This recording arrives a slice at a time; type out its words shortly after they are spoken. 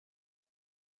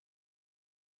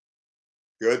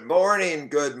Good morning.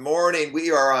 Good morning.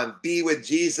 We are on Be with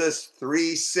Jesus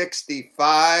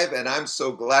 365, and I'm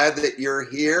so glad that you're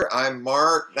here. I'm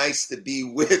Mark. Nice to be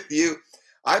with you.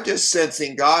 I'm just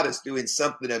sensing God is doing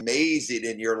something amazing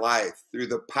in your life through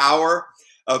the power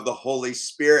of the Holy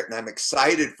Spirit, and I'm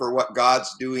excited for what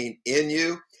God's doing in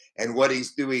you and what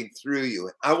He's doing through you.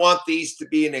 I want these to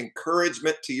be an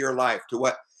encouragement to your life,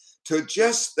 to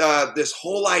just this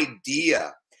whole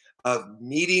idea of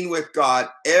meeting with God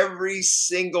every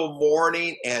single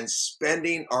morning and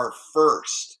spending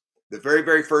the very,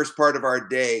 very first part of our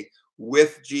day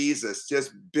with Jesus,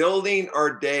 just building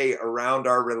our day around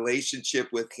our relationship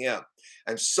with Him.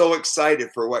 I'm so excited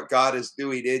for what God is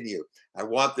doing in you. I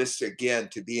want this again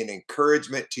to be an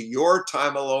encouragement to your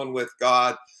time alone with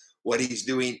God, what He's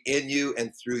doing in you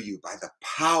and through you by the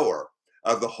power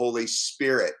of the Holy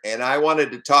Spirit. And I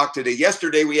wanted to talk today.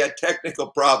 Yesterday, we had technical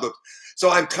problems. So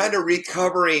I'm kind of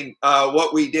recovering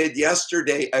what we did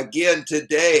yesterday again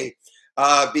today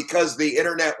because the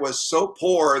internet was so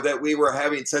poor that we were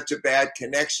having such a bad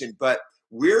connection. But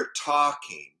we're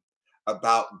talking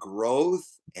about growth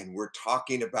and we're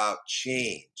talking about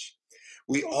change.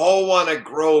 We all want to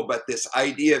grow, but this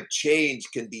idea of change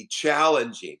can be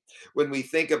challenging when we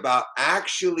think about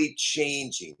actually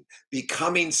changing,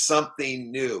 becoming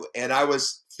something new. And I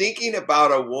was thinking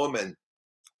about a woman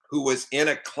who was in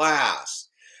a class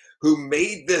who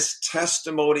made this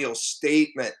testimonial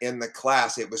statement in the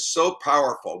class. It was so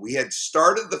powerful. We had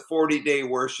started the 40-day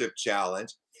worship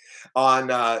challenge on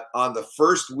the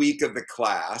first week of the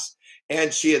class,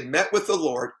 and she had met with the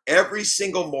Lord every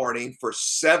single morning for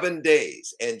 7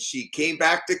 days. And she came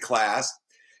back to class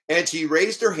and she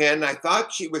raised her hand. And I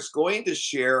thought she was going to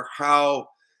share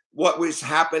what was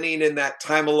happening in that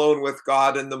time alone with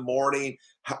God in the morning,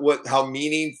 how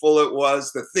meaningful it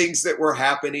was, the things that were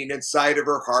happening inside of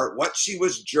her heart, what she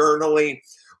was journaling,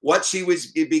 what she was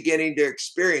beginning to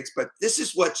experience. But this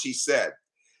is what she said.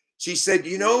 She said,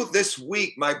 this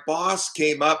week my boss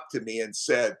came up to me and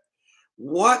said,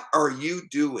 "What are you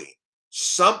doing?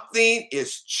 Something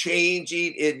is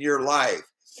changing in your life."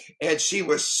 And she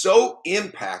was so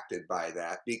impacted by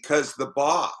that because her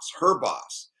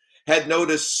boss, had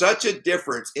noticed such a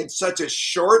difference in such a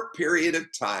short period of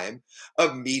time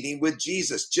of meeting with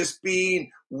Jesus. Just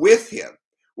being with Him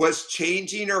was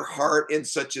changing her heart in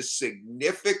such a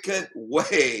significant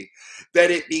way that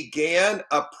it began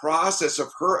a process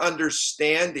of her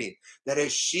understanding that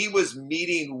as she was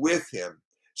meeting with Him,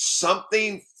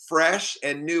 something fresh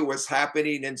and new was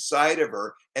happening inside of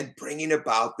her and bringing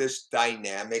about this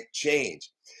dynamic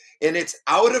change. And it's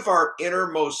out of our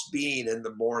innermost being in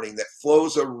the morning that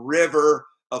flows a river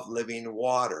of living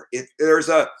water. There's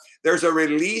a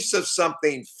release of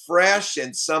something fresh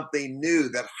and something new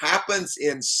that happens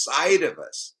inside of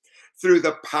us through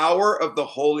the power of the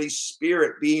Holy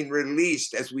Spirit being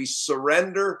released as we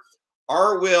surrender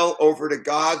our will over to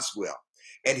God's will.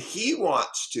 And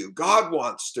God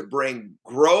wants to bring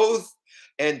growth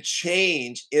and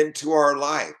change into our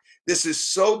life. This is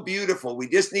so beautiful. We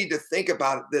just need to think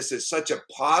about this as such a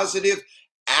positive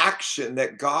action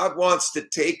that God wants to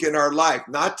take in our life,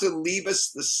 not to leave us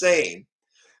the same,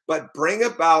 but bring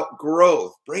about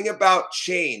growth, bring about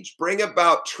change, bring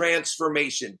about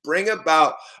transformation, bring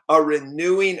about a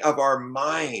renewing of our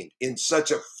mind in such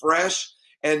a fresh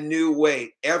and new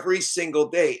way every single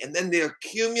day. And then the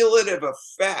cumulative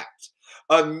effect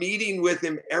of meeting with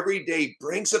Him every day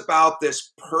brings about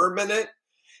this permanent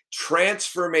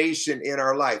transformation in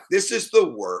our life. This is the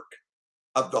work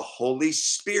of the Holy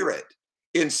Spirit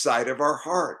inside of our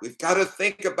heart. We've got to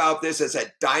think about this as a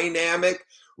dynamic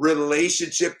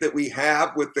relationship that we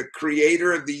have with the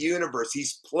Creator of the universe.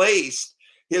 He's placed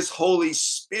His Holy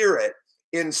Spirit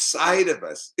inside of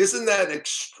us. Isn't that an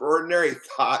extraordinary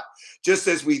thought? Just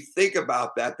as we think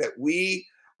about that we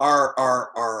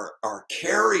are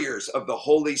carriers of the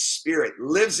Holy Spirit,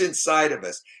 lives inside of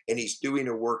us, and He's doing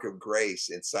a work of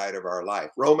grace inside of our life.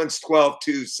 Romans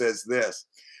 12:2 says this: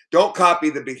 don't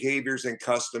copy the behaviors and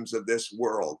customs of this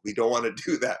world. We don't want to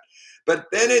do that. But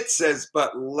then it says,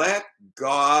 but let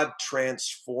God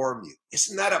transform you.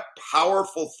 Isn't that a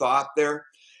powerful thought there?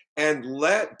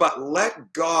 But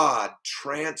let God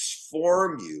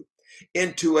transform you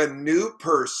into a new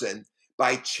person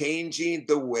by changing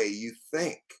the way you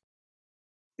think.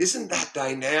 Isn't that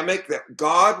dynamic? That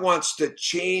God wants to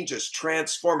change us,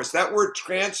 transform us. That word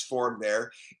transform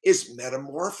there is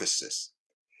metamorphosis.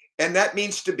 And that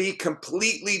means to be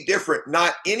completely different,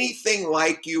 not anything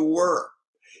like you were.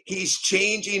 He's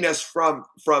changing us from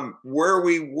where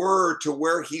we were to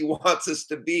where He wants us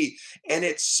to be. And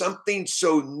it's something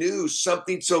so new,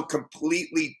 something so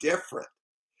completely different.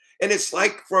 And it's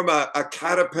like from a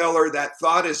caterpillar, that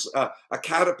thought is a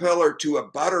caterpillar to a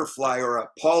butterfly or a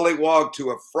pollywog to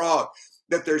a frog,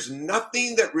 that there's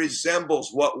nothing that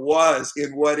resembles what was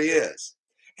in what is.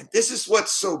 And this is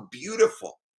what's so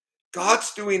beautiful.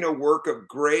 God's doing a work of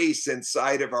grace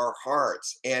inside of our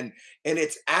hearts, and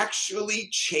it's actually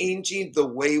changing the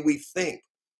way we think.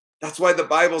 That's why the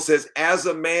Bible says, as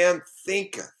a man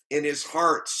thinketh in his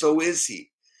heart, so is he.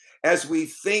 As we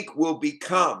think, we'll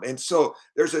become. And so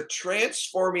there's a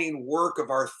transforming work of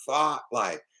our thought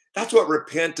life. That's what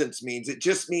repentance means. It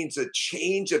just means a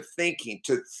change of thinking,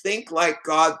 to think like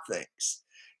God thinks.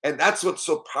 And that's what's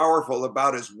so powerful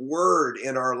about his word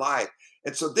in our life.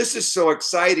 And so this is so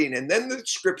exciting. And then the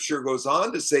scripture goes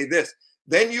on to say this: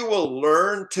 then you will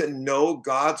learn to know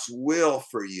God's will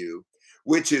for you,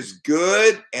 which is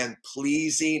good and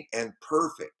pleasing and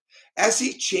perfect. As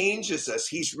he changes us,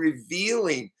 he's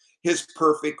revealing his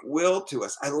perfect will to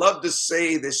us. I love to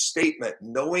say this statement: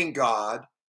 knowing God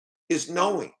is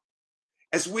knowing.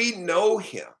 As we know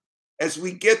him, as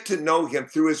we get to know him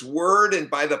through his word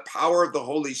and by the power of the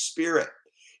Holy Spirit,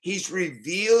 he's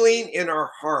revealing in our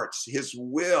hearts his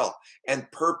will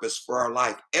and purpose for our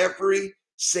life every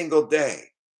single day.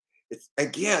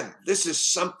 Again, this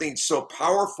is something so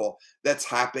powerful that's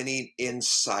happening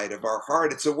inside of our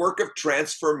heart. It's a work of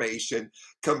transformation,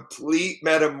 complete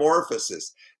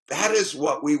metamorphosis. That is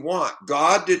what we want,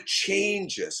 God to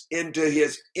change us into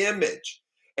his image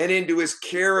and into his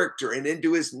character and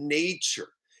into his nature.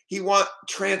 He wants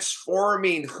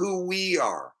transforming who we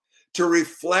are to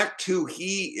reflect who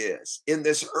he is in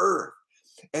this earth.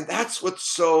 And that's what's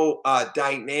so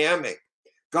dynamic.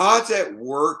 God's at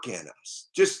work in us.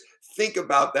 Just think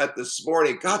about that this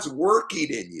morning. God's working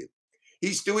in you.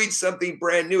 He's doing something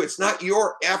brand new. It's not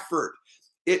your effort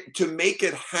to make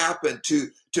it happen, to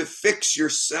fix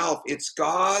yourself. It's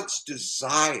God's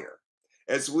desire,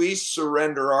 as we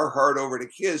surrender our heart over to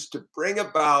his, to bring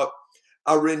about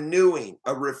a renewing,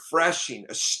 a refreshing,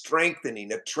 a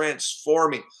strengthening, a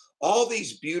transforming, all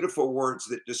these beautiful words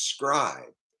that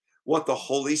describe what the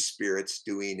Holy Spirit's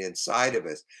doing inside of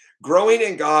us. Growing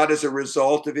in God is a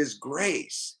result of his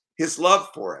grace, his love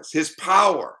for us, his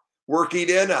power working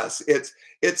in us. It's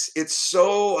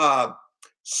so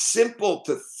simple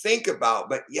to think about,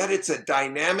 but yet it's a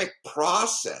dynamic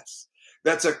process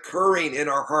that's occurring in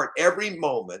our heart every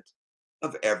moment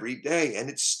of every day. And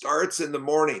it starts in the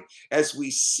morning as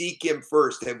we seek him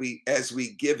first, as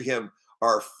we give him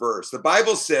our first. The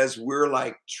Bible says we're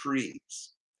like trees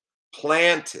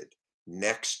planted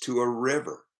next to a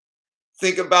river.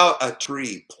 Think about a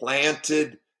tree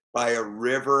planted by a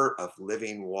river of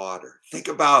living water. Think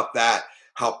about that,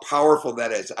 how powerful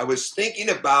that is. I was thinking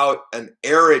about an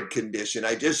arid condition.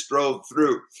 I just drove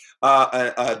through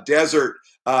a desert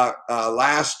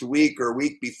last week or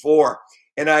week before,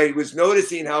 and I was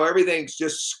noticing how everything's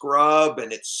just scrub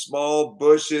and it's small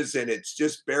bushes and it's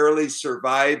just barely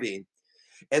surviving.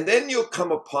 And then you'll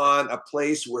come upon a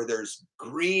place where there's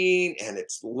green and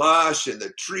it's lush and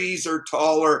the trees are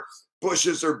taller,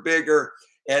 bushes are bigger,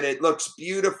 and it looks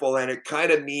beautiful and it kind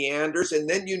of meanders. And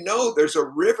then you know there's a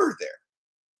river there.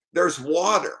 There's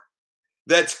water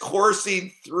that's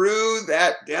coursing through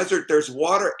that desert. There's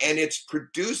water and it's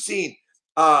producing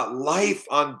life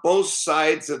on both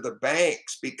sides of the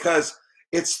banks, because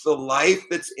it's the life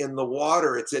that's in the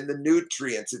water. It's in the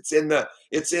nutrients. It's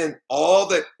in all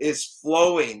that is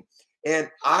flowing. And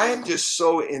I'm just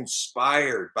so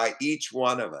inspired by each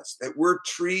one of us, that we're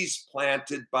trees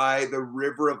planted by the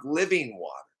river of living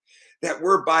water, that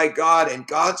we're by God, and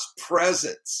God's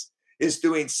presence is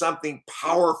doing something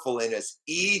powerful in us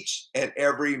each and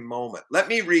every moment. Let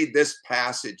me read this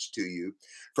passage to you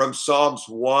from Psalms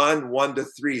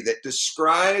 1:1-3 that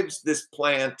describes this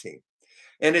planting.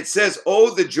 And it says, "Oh,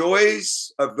 the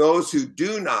joys of those who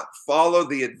do not follow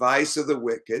the advice of the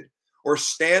wicked, or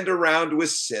stand around with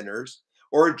sinners,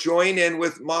 or join in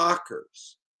with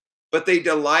mockers. But they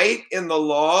delight in the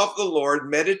law of the Lord,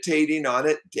 meditating on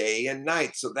it day and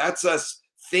night." So that's us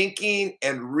thinking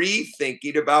and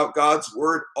rethinking about God's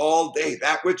word all day.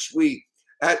 That which we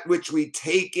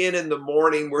take in the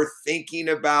morning, we're thinking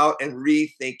about and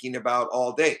rethinking about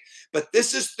all day. But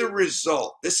this is the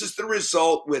result. This is the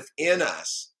result within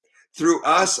us, through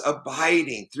us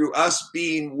abiding, through us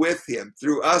being with him,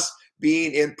 through us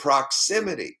being in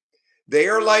proximity. They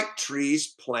are like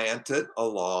trees planted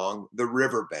along the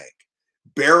riverbank,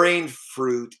 bearing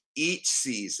fruit each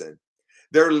season.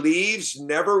 Their leaves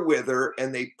never wither,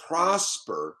 and they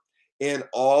prosper in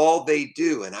all they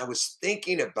do. And I was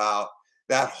thinking about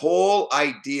that whole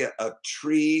idea of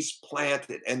trees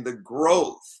planted and the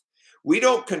growth. We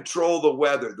don't control the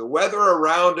weather. The weather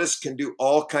around us can do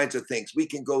all kinds of things. We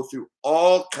can go through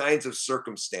all kinds of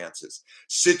circumstances,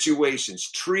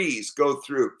 situations, trees go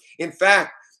through. In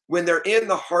fact, when they're in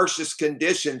the harshest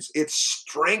conditions, it's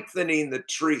strengthening the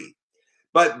tree.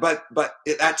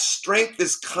 That strength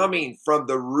is coming from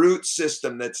the root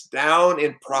system that's down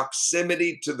in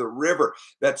proximity to the river,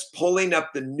 that's pulling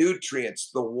up the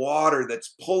nutrients, the water,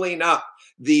 that's pulling up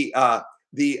the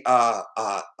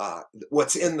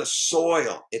what's in the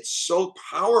soil. It's so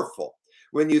powerful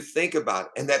when you think about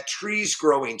it. And that tree's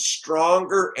growing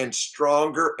stronger and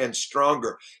stronger and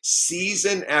stronger,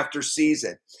 season after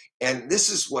season. And this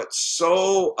is what's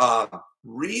so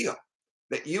real,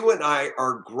 that you and I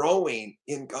are growing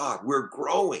in God. We're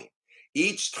growing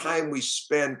each time we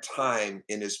spend time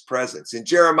in his presence. In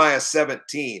Jeremiah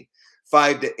 17,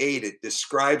 5-8, it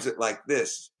describes it like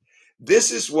this.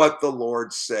 This is what the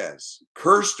Lord says.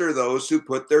 Cursed are those who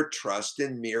put their trust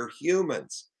in mere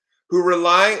humans, who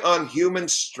rely on human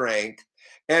strength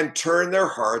and turn their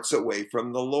hearts away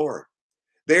from the Lord.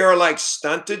 They are like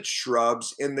stunted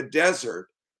shrubs in the desert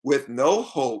with no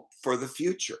hope for the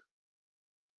future.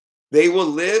 They will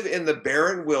live in the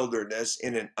barren wilderness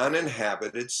in an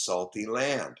uninhabited, salty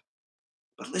land.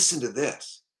 But listen to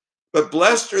this. But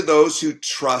blessed are those who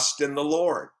trust in the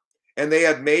Lord, and they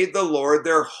have made the Lord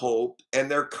their hope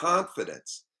and their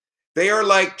confidence. They are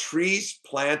like trees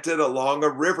planted along a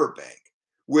riverbank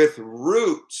with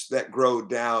roots that grow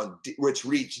down, which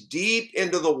reach deep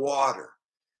into the water.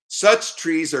 Such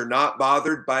trees are not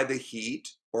bothered by the heat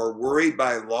or worried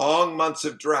by long months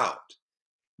of drought.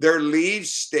 Their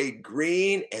leaves stay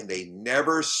green and they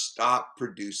never stop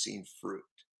producing fruit.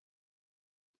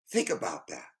 Think about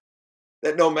that.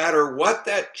 That no matter what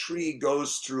that tree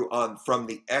goes through from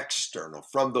the external,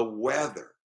 from the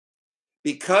weather,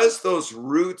 because those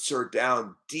roots are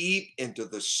down deep into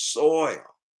the soil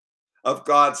of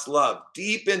God's love,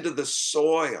 deep into the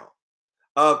soil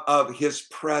of his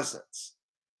presence,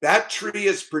 that tree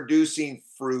is producing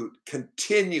fruit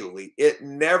continually. It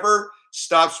never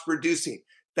stops producing.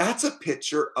 That's a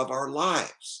picture of our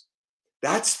lives.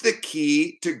 That's the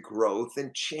key to growth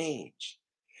and change.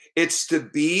 It's to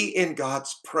be in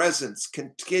God's presence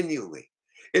continually.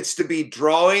 It's to be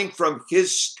drawing from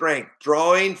his strength,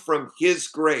 drawing from his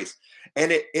grace.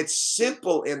 And it's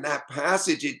simple in that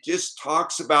passage. It just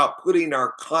talks about putting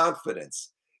our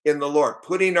confidence in the Lord,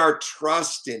 putting our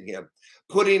trust in him,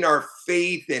 putting our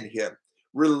faith in him,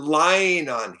 relying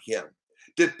on him,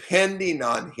 depending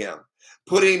on him,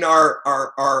 putting our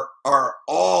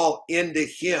all into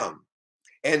him.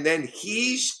 And then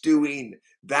he's doing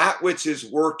that which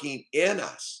is working in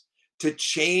us to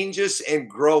change us and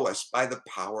grow us by the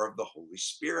power of the Holy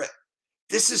Spirit.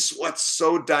 This is what's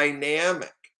so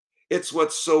dynamic. It's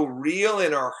what's so real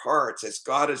in our hearts as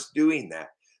God is doing that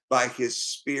by his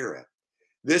Spirit.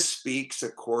 This speaks,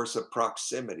 of course, of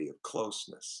proximity, of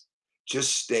closeness,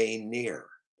 just staying near,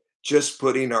 just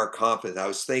putting our confidence. I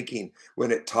was thinking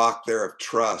when it talked there of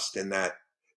trust in that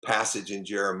passage in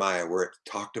Jeremiah where it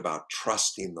talked about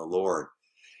trusting the Lord.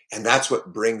 And that's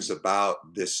what brings about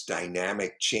this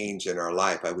dynamic change in our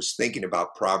life. I was thinking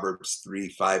about Proverbs 3,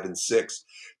 5, and 6.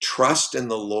 Trust in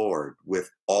the Lord with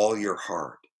all your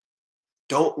heart.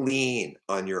 Don't lean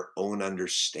on your own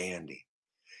understanding.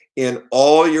 In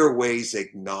all your ways,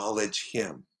 acknowledge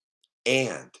him,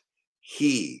 and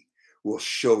he will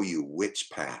show you which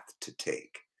path to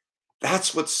take.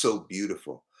 That's what's so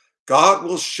beautiful. God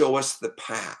will show us the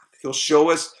path. He'll show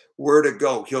us where to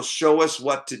go. He'll show us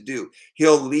what to do.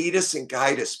 He'll lead us and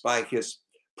guide us by his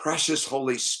precious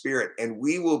Holy Spirit, and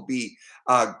we will be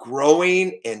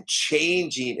growing and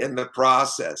changing in the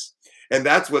process. And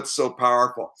that's what's so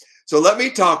powerful. So let me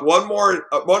talk one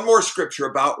more scripture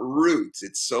about roots.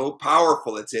 It's so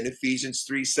powerful. It's in Ephesians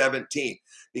 3:17,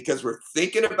 because we're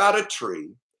thinking about a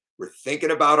tree. We're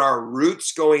thinking about our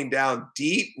roots going down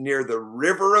deep near the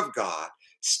river of God,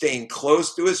 staying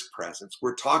close to his presence.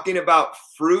 We're talking about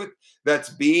fruit that's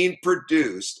being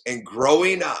produced and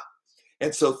growing up.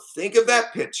 And so think of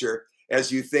that picture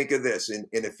as you think of this in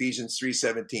Ephesians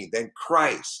 3:17. Then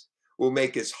Christ will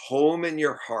make his home in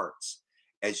your hearts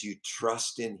as you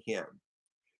trust in him.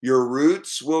 Your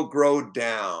roots will grow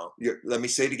down. Let me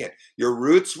say it again. Your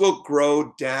roots will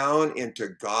grow down into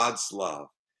God's love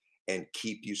and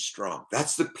keep you strong.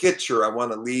 That's the picture I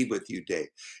want to leave with you, Dave.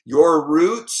 Your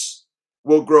roots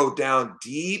will grow down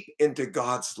deep into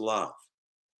God's love,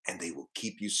 and they will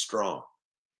keep you strong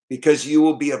because you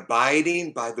will be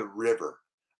abiding by the river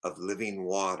of living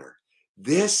water.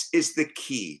 This is the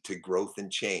key to growth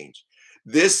and change.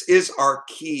 This is our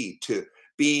key to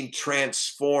being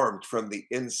transformed from the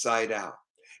inside out.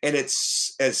 And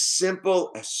it's as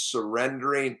simple as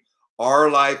surrendering our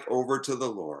life over to the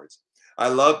Lord's. I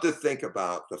love to think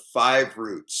about the 5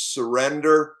 roots: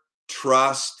 surrender,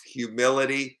 trust,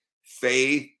 humility,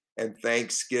 faith, and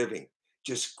thanksgiving.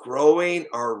 Just growing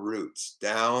our roots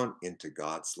down into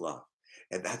God's love.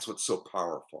 And that's what's so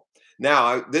powerful.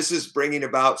 Now, this is bringing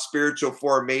about spiritual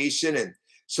formation. And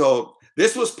so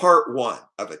this was part 1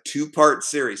 of a 2-part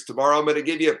series. Tomorrow, I'm going to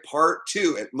give you part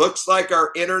 2. It looks like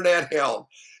our internet held.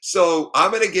 So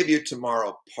I'm going to give you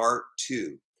tomorrow part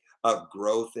 2 of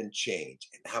growth and change.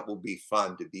 And that will be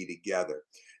fun to be together.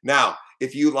 Now,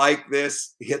 if you like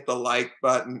this, hit the like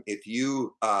button. If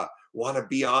you want to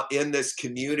be in this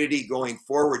community going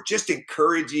forward, just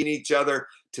encouraging each other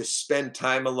to spend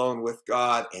time alone with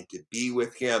God and to be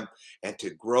with Him and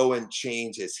to grow and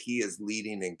change as He is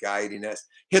leading and guiding us,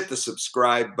 hit the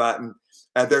subscribe button.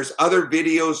 There's other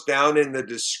videos down in the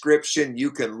description.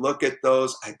 You can look at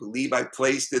those. I believe I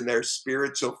placed in there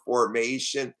spiritual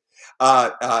formation.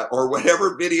 Or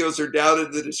whatever videos are down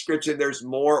in the description. There's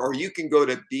more, or you can go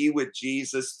to Be With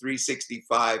Jesus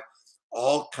 365,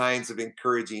 all kinds of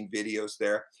encouraging videos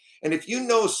there. And if you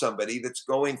know somebody that's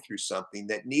going through something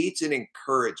that needs an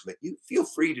encouragement, you feel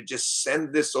free to just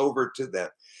send this over to them.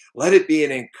 Let it be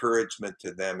an encouragement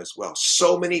to them as well.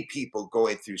 So many people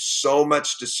going through so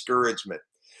much discouragement,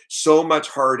 so much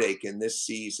heartache in this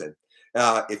season.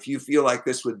 If you feel like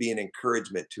this would be an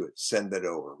encouragement to it, send it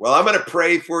over. Well, I'm going to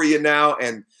pray for you now.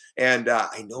 And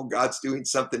I know God's doing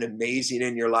something amazing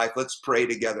in your life. Let's pray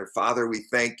together. Father, we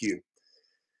thank you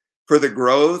for the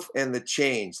growth and the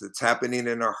change that's happening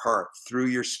in our heart through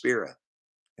your Spirit.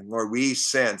 And Lord, we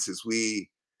sense as we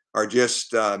are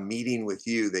just meeting with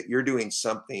you that you're doing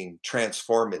something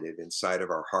transformative inside of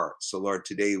our hearts. So Lord,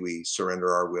 today we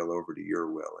surrender our will over to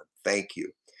your will. And thank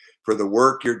you for the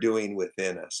work you're doing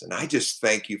within us. And I just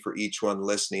thank you for each one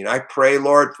listening. I pray,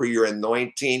 Lord, for your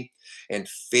anointing and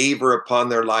favor upon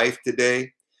their life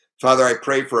today. Father, I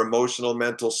pray for emotional,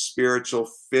 mental, spiritual,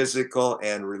 physical,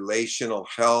 and relational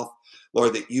health.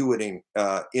 Lord, that you would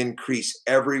increase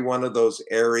every one of those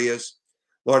areas.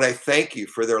 Lord, I thank you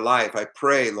for their life. I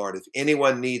pray, Lord, if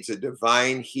anyone needs a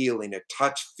divine healing, a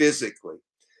touch physically,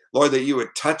 Lord, that you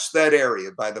would touch that area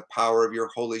by the power of your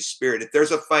Holy Spirit. If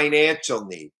there's a financial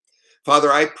need,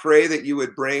 Father, I pray that you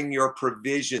would bring your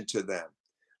provision to them.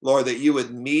 Lord, that you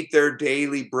would meet their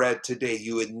daily bread today.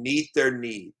 You would meet their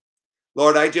need.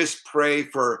 Lord, I just pray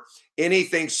for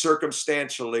anything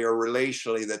circumstantially or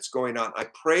relationally that's going on. I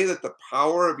pray that the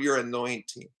power of your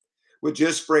anointing would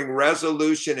just bring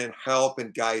resolution and help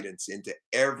and guidance into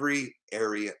every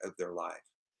area of their life.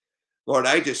 Lord,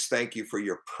 I just thank you for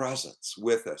your presence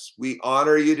with us. We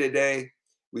honor you today.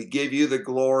 We give you the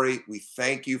glory. We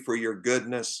thank you for your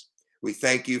goodness. We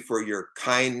thank you for your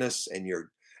kindness and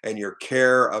your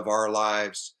care of our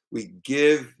lives. We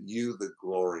give you the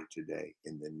glory today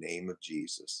in the name of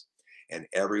Jesus. And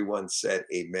everyone said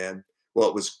amen. Well,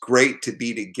 it was great to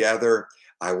be together.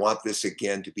 I want this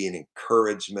again to be an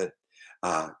encouragement.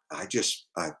 I'm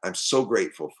so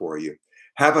grateful for you.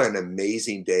 Have an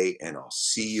amazing day, and I'll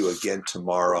see you again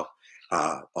tomorrow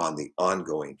on the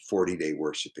ongoing 40-day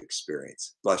worship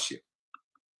experience. Bless you.